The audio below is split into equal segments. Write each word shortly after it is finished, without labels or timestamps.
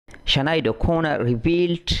Sinéad O'Connor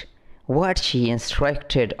revealed what she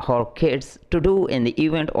instructed her kids to do in the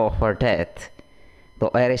event of her death. The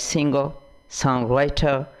Irish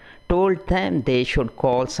singer-songwriter told them they should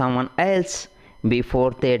call someone else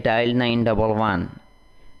before they dialed 911.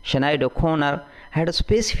 Sinéad O'Connor had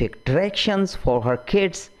specific directions for her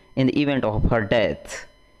kids in the event of her death.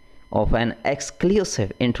 Of an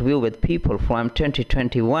exclusive interview with People from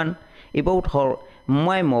 2021 about her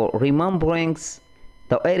memoir Rememberings,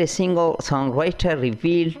 the Irish singer-songwriter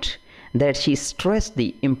revealed that she stressed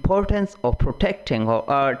the importance of protecting her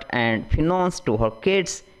art and finance to her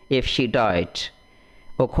kids if she died.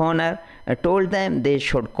 O'Connor told them they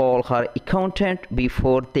should call her accountant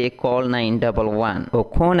before they call 911.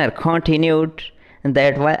 O'Connor continued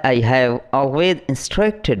that while I have always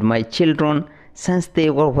instructed my children since they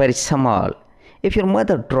were very small, if your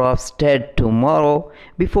mother drops dead tomorrow,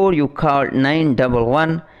 before you call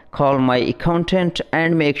 911, call my accountant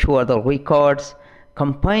and make sure the records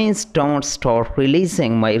companies don't start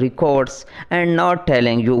releasing my records and not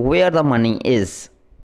telling you where the money is.